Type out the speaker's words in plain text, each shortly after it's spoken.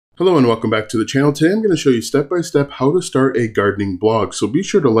Hello and welcome back to the channel. Today I'm going to show you step by step how to start a gardening blog. So be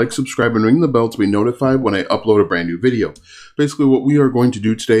sure to like, subscribe, and ring the bell to be notified when I upload a brand new video. Basically what we are going to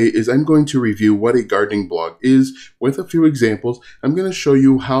do today is I'm going to review what a gardening blog is with a few examples. I'm going to show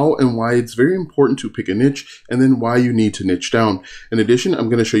you how and why it's very important to pick a niche and then why you need to niche down. In addition, I'm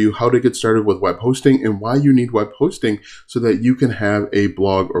going to show you how to get started with web hosting and why you need web hosting so that you can have a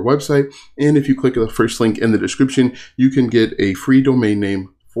blog or website. And if you click the first link in the description, you can get a free domain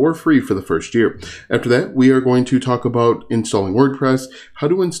name for free for the first year. After that, we are going to talk about installing WordPress, how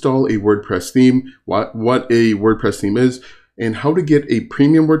to install a WordPress theme, what a WordPress theme is, and how to get a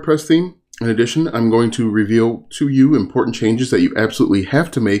premium WordPress theme. In addition, I'm going to reveal to you important changes that you absolutely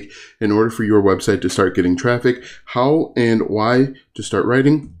have to make in order for your website to start getting traffic, how and why to start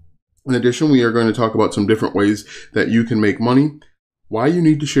writing. In addition, we are going to talk about some different ways that you can make money, why you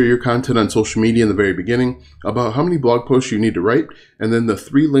need to share your content on social media in the very beginning, about how many blog posts you need to write, and then the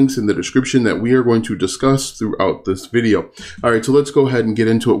 3 links in the description that we are going to discuss throughout this video. All right, so let's go ahead and get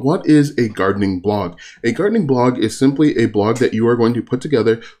into it. What is a gardening blog? A gardening blog is simply a blog that you are going to put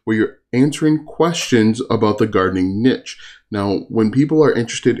together where you're answering questions about the gardening niche. Now, when people are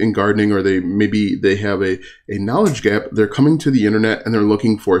interested in gardening or maybe they have a knowledge gap, they're coming to the internet and they're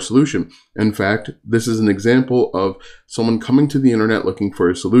looking for a solution. In fact, this is an example of someone coming to the internet looking for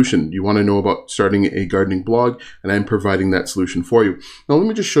a solution. You want to know about starting a gardening blog, and I'm providing that solution for you. Now, let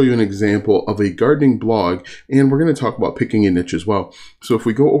me just show you an example of a gardening blog, and we're going to talk about picking a niche as well. So if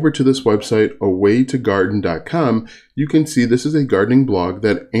we go over to this website, awaytogarden.com, you can see this is a gardening blog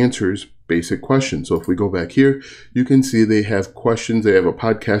that answers basic questions. So if we go back here, you can see they have questions. They have a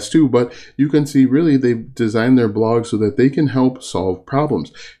podcast too, but you can see really they've designed their blog so that they can help solve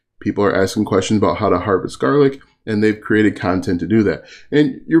problems. People are asking questions about how to harvest garlic, and they've created content to do that.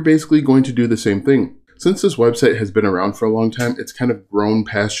 And you're basically going to do the same thing. Since this website has been around for a long time, it's kind of grown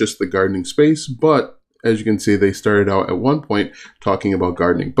past just the gardening space, but as you can see, they started out at one point talking about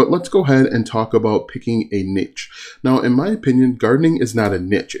gardening. But let's go ahead and talk about picking a niche. Now, in my opinion, gardening is not a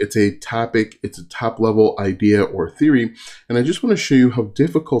niche. It's a topic, it's a top-level idea or theory. And I just want to show you how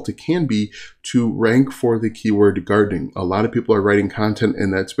difficult it can be to rank for the keyword gardening. A lot of people are writing content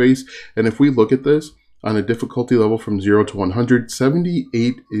in that space. And if we look at this, on a difficulty level from 0 to 100,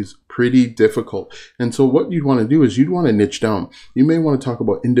 78 is pretty difficult. And so what you'd want to do is you'd want to niche down. You may want to talk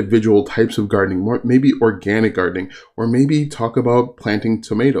about individual types of gardening, maybe organic gardening, or maybe talk about planting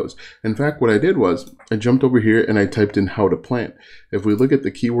tomatoes. In fact, what I did was I jumped over here and I typed in how to plant. If we look at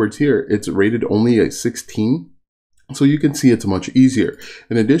the keywords here, it's rated only at 16. So you can see it's much easier.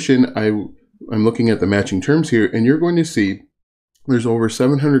 In addition, I'm looking at the matching terms here, and you're going to see there's over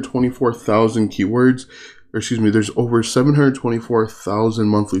 724,000 keywords, or excuse me, there's over 724,000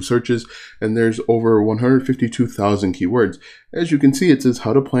 monthly searches, and there's over 152,000 keywords. As you can see, it says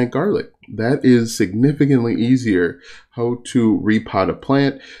how to plant garlic. That is significantly easier. How to repot a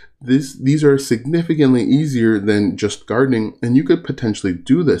plant. These are significantly easier than just gardening, and you could potentially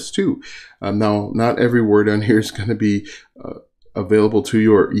do this too. Now, not every word on here is going to be available to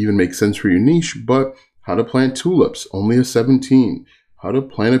you or even make sense for your niche, but how to plant tulips, only a 17. How to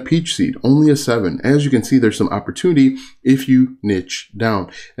plant a peach seed, only a 7. As you can see, there's some opportunity if you niche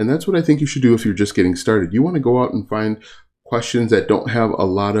down. And that's what I think you should do if you're just getting started. You want to go out and find questions that don't have a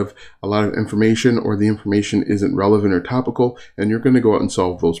lot of information, or the information isn't relevant or topical, and you're going to go out and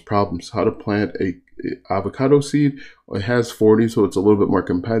solve those problems. How to plant a avocado seed. It has 40, so it's a little bit more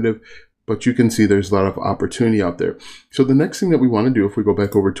competitive. But you can see there's a lot of opportunity out there. So the next thing that we want to do, if we go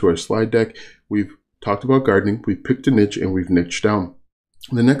back over to our slide deck, we've talked about gardening, we've picked a niche, and we've niched down.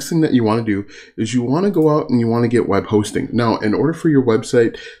 The next thing that you want to do is you want to go out and you want to get web hosting. Now, in order for your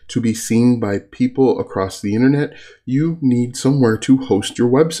website to be seen by people across the internet, you need somewhere to host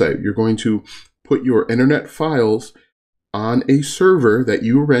your website. You're going to put your internet files on a server that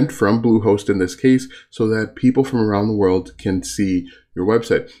you rent from Bluehost in this case, so that people from around the world can see your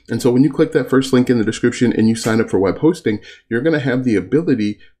website. And so when you click that first link in the description and you sign up for web hosting, you're going to have the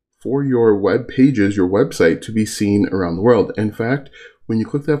ability for your web pages, your website, to be seen around the world. In fact, when you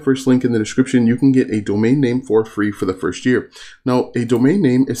click that first link in the description, you can get a domain name for free for the first year. Now, a domain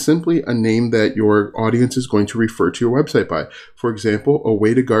name is simply a name that your audience is going to refer to your website by. For example,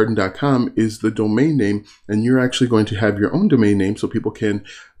 awaytogarden.com is the domain name, and you're actually going to have your own domain name so people can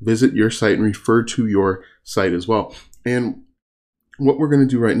visit your site and refer to your site as well. And what we're going to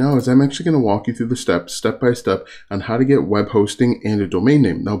do right now is I'm actually going to walk you through the steps, step by step, on how to get web hosting and a domain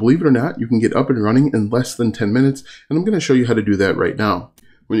name. Now, believe it or not, you can get up and running in less than 10 minutes, and I'm going to show you how to do that right now.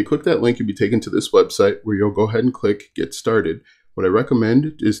 When you click that link, you'll be taken to this website where you'll go ahead and click Get Started. What I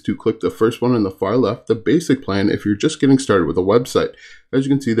recommend is to click the first one on the far left, the basic plan, if you're just getting started with a website. As you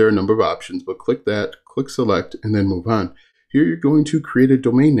can see, there are a number of options, but click that, click select, and then move on. Here you're going to create a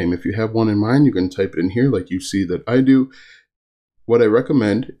domain name. If you have one in mind, you can type it in here like you see that I do. What I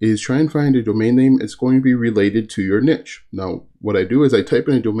recommend is try and find a domain name that's going to be related to your niche. Now, what I do is I type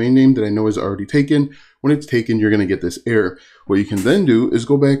in a domain name that I know is already taken. When it's taken, you're going to get this error. What you can then do is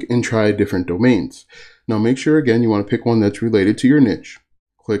go back and try different domains. Now, make sure, again, you want to pick one that's related to your niche.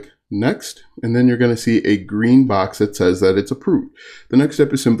 Click next, and then you're going to see a green box that says that it's approved. The next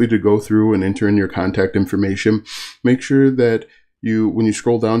step is simply to go through and enter in your contact information. Make sure that when you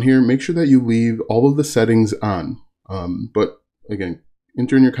scroll down here, make sure that you leave all of the settings on. But again,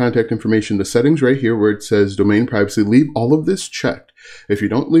 enter in your contact information. The settings right here where it says domain privacy, leave all of this checked. If you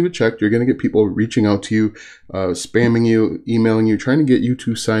don't leave it checked, you're going to get people reaching out to you, spamming you, emailing you, trying to get you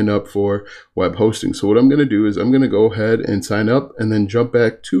to sign up for web hosting. So what I'm going to do is I'm going to go ahead and sign up and then jump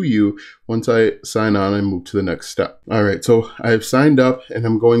back to you once I sign on and move to the next step. All right, so I've signed up and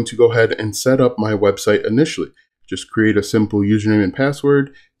I'm going to go ahead and set up my website initially. Just create a simple username and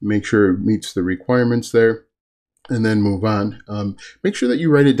password, make sure it meets the requirements there, and then move on. Make sure that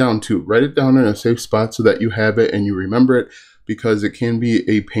you write it down too. Write it down in a safe spot so that you have it and you remember it, because it can be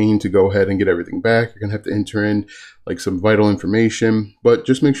a pain to go ahead and get everything back. You're going to have to enter in like some vital information, but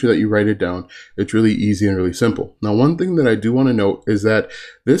just make sure that you write it down. It's really easy and really simple. Now, one thing that I do want to note is that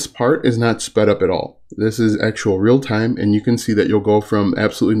this part is not sped up at all. This is actual real time, and you can see that you'll go from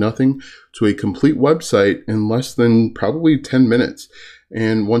absolutely nothing to a complete website in less than probably 10 minutes.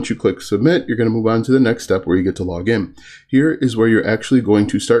 And once you click submit, you're going to move on to the next step where you get to log in. Here is where you're actually going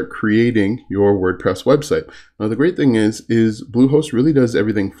to start creating your WordPress website. Now, the great thing is Bluehost really does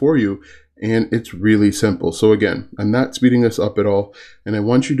everything for you, and it's really simple. So again, I'm not speeding this up at all, and I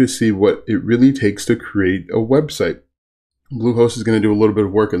want you to see what it really takes to create a website. Bluehost is going to do a little bit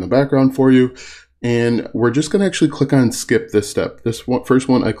of work in the background for you, and we're just going to actually click on skip this step. This first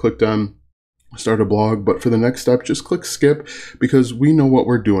one I clicked on start a blog, but for the next step, just click skip, because we know what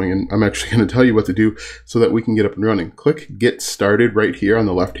we're doing, and I'm actually going to tell you what to do so that we can get up and running. Click get started right here on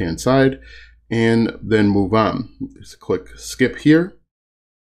the left hand side, and then move on. Just click skip here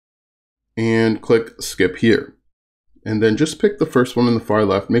and click skip here, and then just pick the first one on the far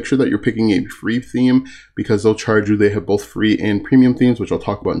left. Make sure that you're picking a free theme, because they'll charge you. They have both free and premium themes, which I'll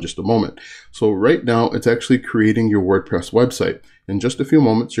talk about in just a moment. So right now it's actually creating your WordPress website. In just a few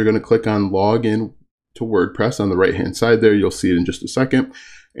moments, you're going to click on log in to WordPress on the right hand side there. You'll see it in just a second.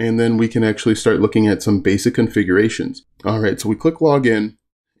 And then we can actually start looking at some basic configurations. All right, so we click log in,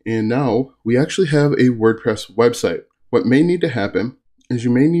 and now we actually have a WordPress website. What may need to happen is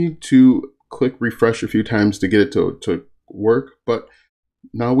you may need to click refresh a few times to get it to work, but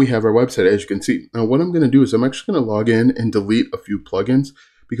now we have our website, as you can see. Now what I'm going to do is I'm actually going to log in and delete a few plugins,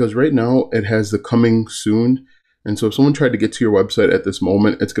 because right now it has the coming soon. And so if someone tried to get to your website at this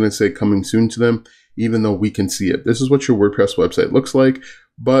moment, it's going to say coming soon to them, even though we can see it. This is what your WordPress website looks like,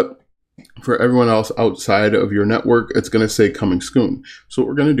 but for everyone else outside of your network, it's going to say coming soon. So what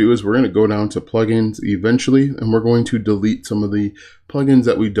we're going to do is we're going to go down to plugins eventually, and we're going to delete some of the plugins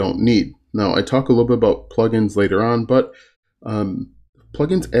that we don't need. Now, I talk a little bit about plugins later on, but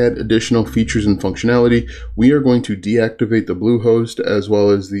plugins add additional features and functionality. We are going to deactivate the Bluehost as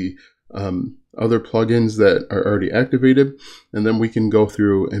well as the other plugins that are already activated, and then we can go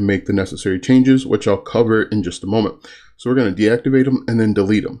through and make the necessary changes, which I'll cover in just a moment. So we're going to deactivate them and then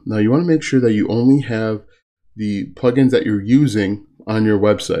delete them. Now you want to make sure that you only have the plugins that you're using on your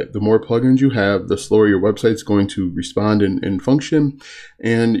website. The more plugins you have, the slower your website's going to respond and function,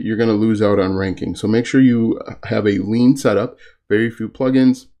 and you're going to lose out on ranking. So make sure you have a lean setup, very few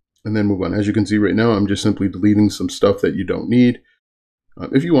plugins, and then move on. As you can see right now, I'm just simply deleting some stuff that you don't need.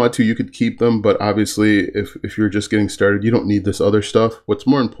 If you want to, you could keep them, but obviously if you're just getting started, you don't need this other stuff. What's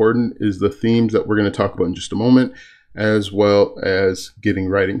more important is the themes that we're going to talk about in just a moment, as well as getting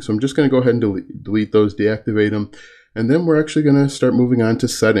writing. So I'm just going to go ahead and delete those, deactivate them, and then we're actually going to start moving on to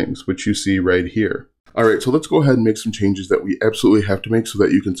settings, which you see right here. All right, so let's go ahead and make some changes that we absolutely have to make so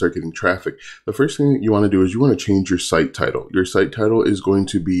that you can start getting traffic. The first thing that you want to do is you want to change your site title. Your site title is going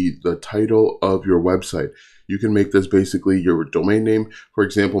to be the title of your website. You can make this basically your domain name. For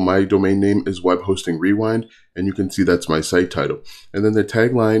example, my domain name is Web Hosting Rewind, and you can see that's my site title. And then the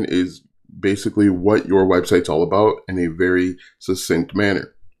tagline is basically what your website's all about in a very succinct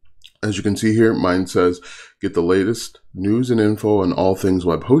manner. As you can see here, mine says, get the latest news and info on all things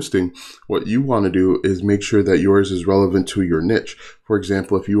web hosting. What you want to do is make sure that yours is relevant to your niche. For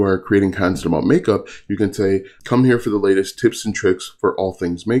example, if you are creating content about makeup, you can say, come here for the latest tips and tricks for all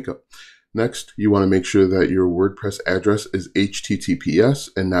things makeup. Next, you want to make sure that your WordPress address is HTTPS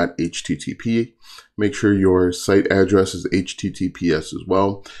and not HTTP. Make sure your site address is HTTPS as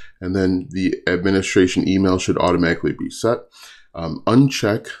well. And then the administration email should automatically be set.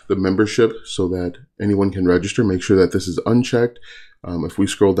 Uncheck the membership so that anyone can register. Make sure that this is unchecked. If we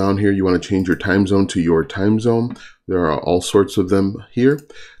scroll down here, you want to change your time zone to your time zone. There are all sorts of them here.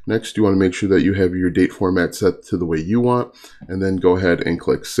 Next, you want to make sure that you have your date format set to the way you want, and then go ahead and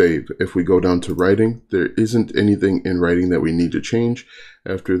click save. If we go down to writing, there isn't anything in writing that we need to change.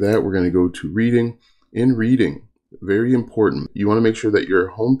 After that, we're going to go to reading. In reading, very important, you want to make sure that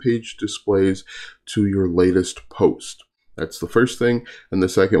your homepage displays to your latest post. That's the first thing. And the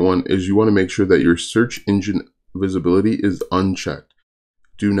second one is you want to make sure that your search engine visibility is unchecked.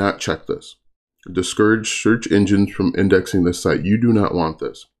 Do not check this. Discourage search engines from indexing this site. You do not want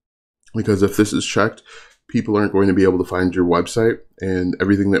this, because if this is checked, people aren't going to be able to find your website, and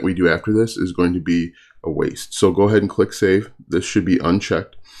everything that we do after this is going to be a waste. So go ahead and click save. This should be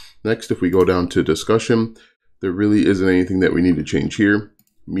unchecked. Next, if we go down to discussion, there really isn't anything that we need to change here.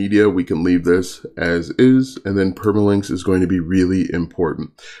 Media, we can leave this as is, and then permalinks is going to be really important.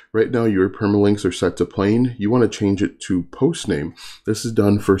 Right now, your permalinks are set to plain. You want to change it to post name. This is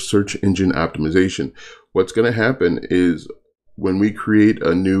done for search engine optimization. What's going to happen is when we create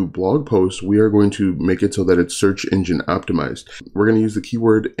a new blog post, we are going to make it so that it's search engine optimized. We're going to use the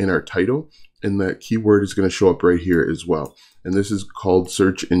keyword in our title, and that keyword is going to show up right here as well. And this is called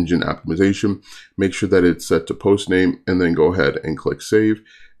search engine optimization. Make sure that it's set to post name, and then go ahead and click save.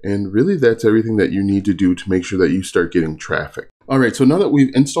 And really, that's everything that you need to do to make sure that you start getting traffic. All right, so now that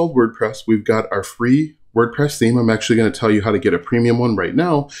we've installed WordPress, we've got our free WordPress theme. I'm actually going to tell you how to get a premium one right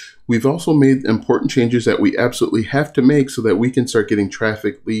now. We've also made important changes that we absolutely have to make so that we can start getting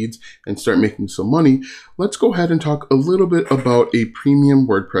traffic, leads, and start making some money. Let's go ahead and talk a little bit about a premium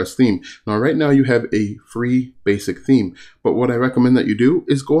WordPress theme. Now, right now you have a free basic theme, but what I recommend that you do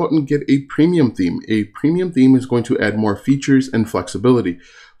is go out and get a premium theme. A premium theme is going to add more features and flexibility.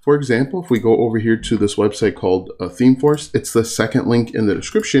 For example, if we go over here to this website called ThemeForce, it's the second link in the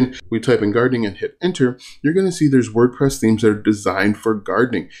description. We type in gardening and hit enter. You're going to see there's WordPress themes that are designed for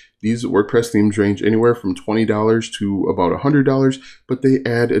gardening. These WordPress themes range anywhere from $20 to about $100, but they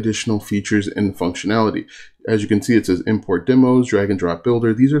add additional features and functionality. As you can see, it says import demos, drag and drop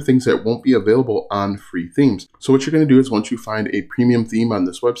builder. These are things that won't be available on free themes. So what you're going to do is once you find a premium theme on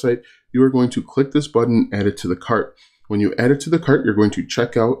this website, you are going to click this button, add it to the cart. When you add it to the cart, you're going to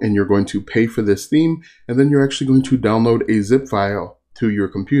check out and you're going to pay for this theme, and then you're actually going to download a zip file to your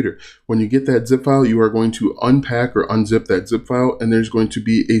computer. When you get that zip file, you are going to unpack or unzip that zip file, and there's going to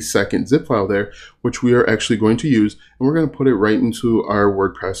be a second zip file there, which we are actually going to use, and we're going to put it right into our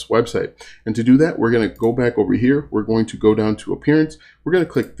WordPress website. And to do that, we're going to go back over here. We're going to go down to Appearance. We're going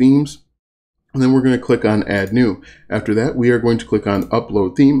to click Themes, and then we're going to click on Add New. After that, we are going to click on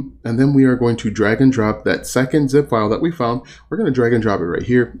Upload Theme, and then we are going to drag and drop that second zip file that we found. We're going to drag and drop it right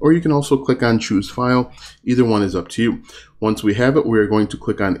here, or you can also click on Choose File. Either one is up to you. Once we have it, we are going to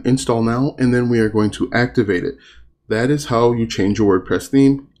click on Install Now, and then we are going to activate it. That is how you change your WordPress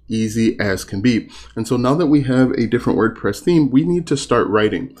theme. Easy as can be. And so now that we have a different WordPress theme, we need to start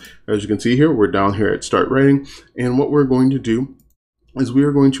writing. As you can see here, we're down here at Start Writing, and what we're going to do is we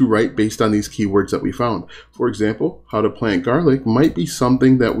are going to write based on these keywords that we found. For example, how to plant garlic might be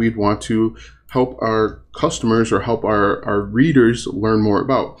something that we'd want to help our customers or help our readers learn more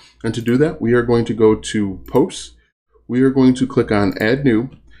about. And to do that, we are going to go to Posts. We are going to click on Add New,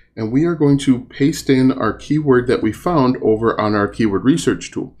 and we are going to paste in our keyword that we found over on our keyword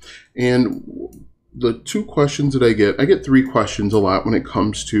research tool. And the two questions that I get 3 questions a lot when it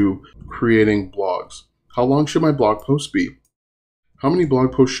comes to creating blogs. How long should my blog post be? How many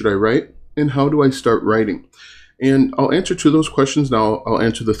blog posts should I write? And how do I start writing? And I'll answer 2 of those questions now. I'll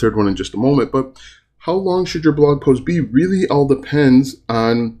answer the third one in just a moment. But how long should your blog post be really all depends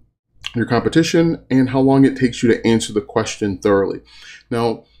on your competition and how long it takes you to answer the question thoroughly.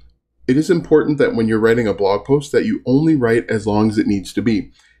 Now, it is important that when you're writing a blog post that you only write as long as it needs to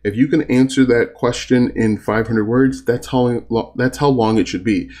be. If you can answer that question in 500 words, that's how long it should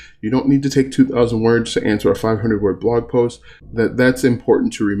be. You don't need to take 2,000 words to answer a 500-word blog post. That's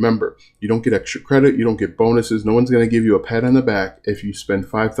important to remember. You don't get extra credit. You don't get bonuses. No one's going to give you a pat on the back if you spend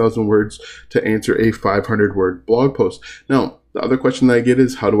 5,000 words to answer a 500-word blog post. Now, the other question that I get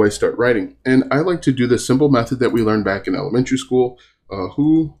is, how do I start writing? And I like to do the simple method that we learned back in elementary school.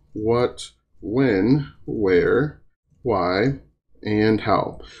 Who, what, when, where, why, and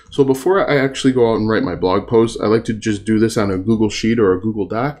how. So before I actually go out and write my blog post, I like to just do this on a Google Sheet or a Google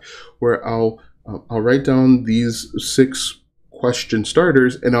Doc, where I'll write down these 6 question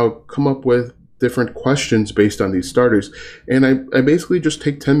starters, and I'll come up with different questions based on these starters. And I basically just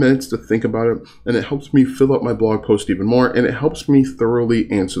take 10 minutes to think about it, and it helps me fill up my blog post even more, and it helps me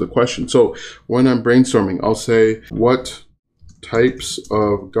thoroughly answer the question. So when I'm brainstorming, I'll say, what types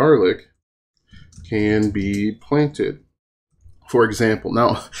of garlic can be planted? For example.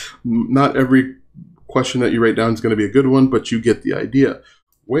 Now, not every question that you write down is going to be a good one, but you get the idea.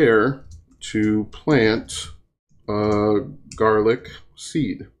 Where to plant a garlic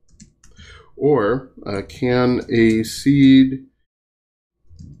seed? Or can a seed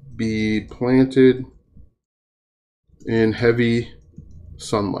be planted in heavy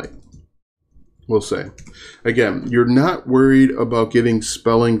sunlight? We'll say. Again, you're not worried about getting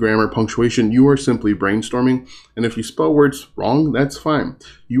spelling, grammar, punctuation. You are simply brainstorming. And if you spell words wrong, that's fine.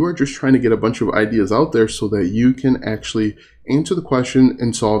 You are just trying to get a bunch of ideas out there so that you can actually answer the question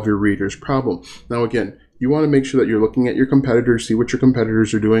and solve your reader's problem. Now, again, you want to make sure that you're looking at your competitors, see what your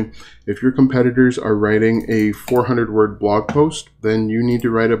competitors are doing. If your competitors are writing a 400-word blog post, then you need to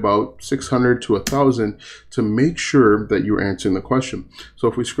write about 600 to 1,000 to make sure that you're answering the question. So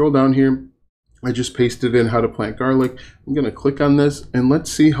if we scroll down here, I just pasted in how to plant garlic. I'm going to click on this, and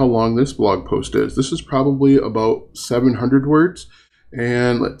let's see how long this blog post is. This is probably about 700 words.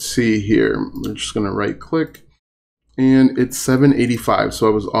 And let's see here. I'm just going to right click, and it's 785. So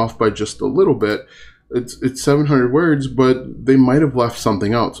I was off by just a little bit. It's 700 words, but they might have left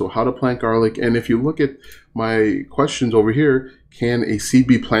something out. So how to plant garlic. And if you look at my questions over here, can a seed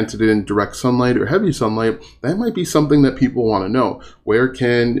be planted in direct sunlight or heavy sunlight? That might be something that people want to know. Where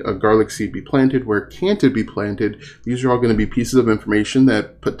can a garlic seed be planted? Where can't it be planted? These are all going to be pieces of information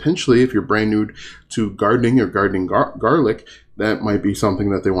that potentially, if you're brand new to gardening or gardening garlic, that might be something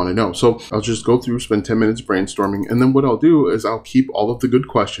that they want to know. So I'll just go through, spend 10 minutes brainstorming, and then what I'll do is I'll keep all of the good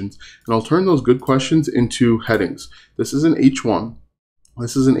questions, and I'll turn those good questions into headings. This is an H1.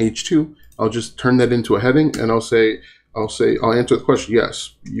 This is an H2. I'll just turn that into a heading, and I'll answer the question.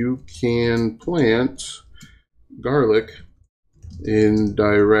 Yes, you can plant garlic in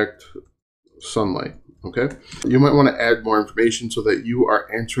direct sunlight. Okay. You might want to add more information so that you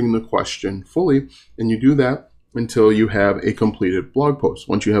are answering the question fully, and you do that until you have a completed blog post.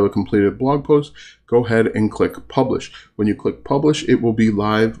 Once you have a completed blog post, go ahead and click publish. When you click publish, it will be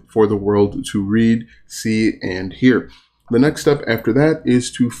live for the world to read, see, and hear. The next step after that is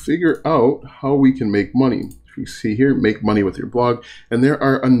to figure out how we can make money. If you see here, make money with your blog, and there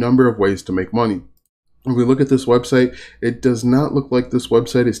are a number of ways to make money. If we look at this website, it does not look like this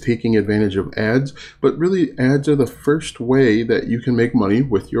website is taking advantage of ads, but really ads are the first way that you can make money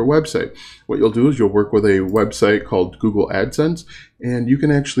with your website. What you'll do is you'll work with a website called Google AdSense, and you can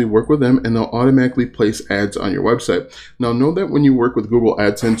actually work with them, and they'll automatically place ads on your website. Now, know that when you work with Google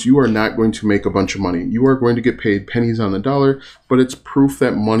AdSense, you are not going to make a bunch of money. You are going to get paid pennies on the dollar, but it's proof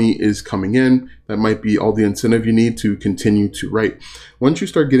that money is coming in. That might be all the incentive you need to continue to write. Once you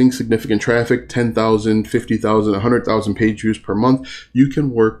start getting significant traffic, 10,000, 50,000, 100,000 page views per month, you can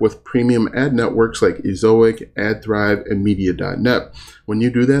work with premium ad networks like Ezoic, AdThrive, and Media.net. When you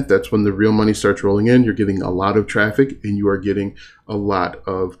do that, that's when the real money starts rolling in. You're getting a lot of traffic, and you are getting a lot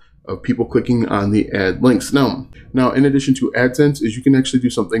of people clicking on the ad links. Now, in addition to AdSense, is you can actually do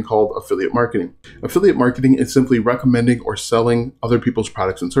something called affiliate marketing. Affiliate marketing is simply recommending or selling other people's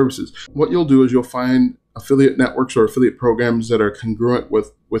products and services. What you'll do is you'll find affiliate networks or affiliate programs that are congruent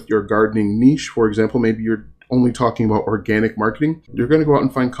with your gardening niche. For example, maybe you're only talking about organic marketing. You're going to go out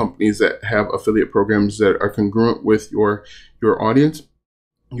and find companies that have affiliate programs that are congruent with your audience.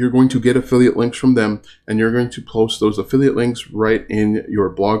 You're going to get affiliate links from them, and you're going to post those affiliate links right in your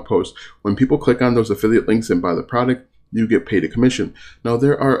blog post. When people click on those affiliate links and buy the product, you get paid a commission. Now,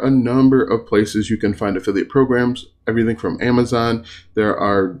 there are a number of places you can find affiliate programs, everything from Amazon. There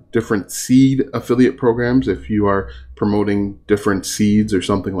are different seed affiliate programs if you are promoting different seeds or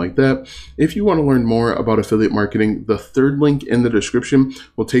something like that. If you want to learn more about affiliate marketing, the third link in the description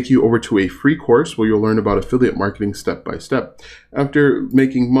will take you over to a free course where you'll learn about affiliate marketing step by step. After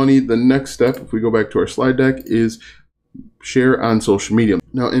making money, the next step, if we go back to our slide deck, is share on social media.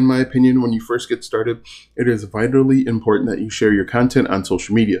 Now, in my opinion, when you first get started, it is vitally important that you share your content on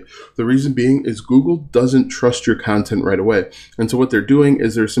social media. The reason being is Google doesn't trust your content right away. And so what they're doing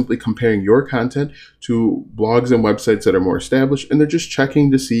is they're simply comparing your content to blogs and websites that are more established, and they're just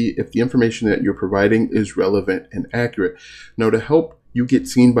checking to see if the information that you're providing is relevant and accurate. Now, to help you get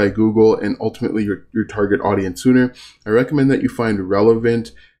seen by Google and ultimately your target audience sooner, I recommend that you find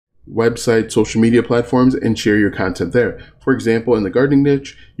relevant website, social media platforms, and share your content there. For example, in the gardening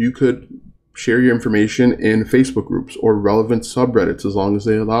niche, you could share your information in Facebook groups or relevant subreddits as long as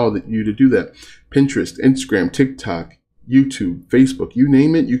they allow you to do that. Pinterest, Instagram, TikTok, YouTube, Facebook, you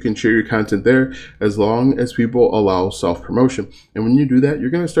name it, you can share your content there as long as people allow self-promotion. And when you do that, you're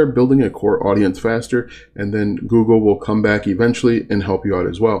going to start building a core audience faster, and then Google will come back eventually and help you out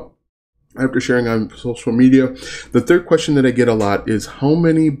as well. After sharing on social media, the third question that I get a lot is, how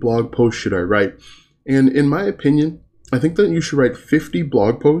many blog posts should I write? And in my opinion, I think that you should write 50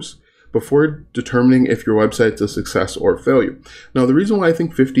 blog posts before determining if your website's a success or failure. Now, the reason why I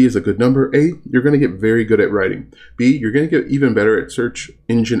think 50 is a good number, A, you're going to get very good at writing. B, you're going to get even better at search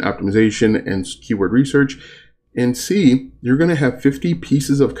engine optimization and keyword research. And C, you're going to have 50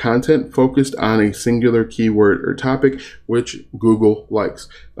 pieces of content focused on a singular keyword or topic, which Google likes.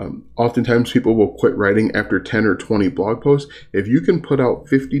 Oftentimes people will quit writing after 10 or 20 blog posts. If you can put out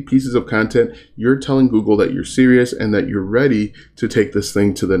 50 pieces of content, you're telling Google that you're serious and that you're ready to take this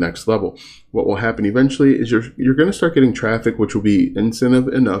thing to the next level. What will happen eventually is you're going to start getting traffic, which will be incentive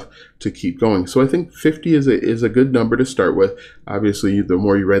enough to keep going. So I think 50 is a good number to start with. Obviously, the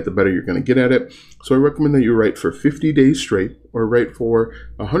more you write, the better you're going to get at it. So I recommend that you write for 50 days straight, or write for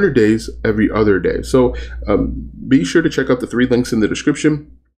 100 days every other day. So be sure to check out the 3 links in the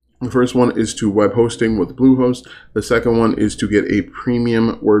description. The first one is to web hosting with Bluehost. The second one is to get a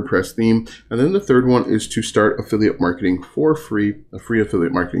premium WordPress theme. And then the third one is to start affiliate marketing for free, a free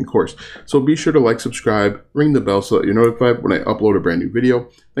affiliate marketing course. So be sure to like, subscribe, ring the bell so that you're notified when I upload a brand new video.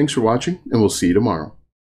 Thanks for watching, and we'll see you tomorrow.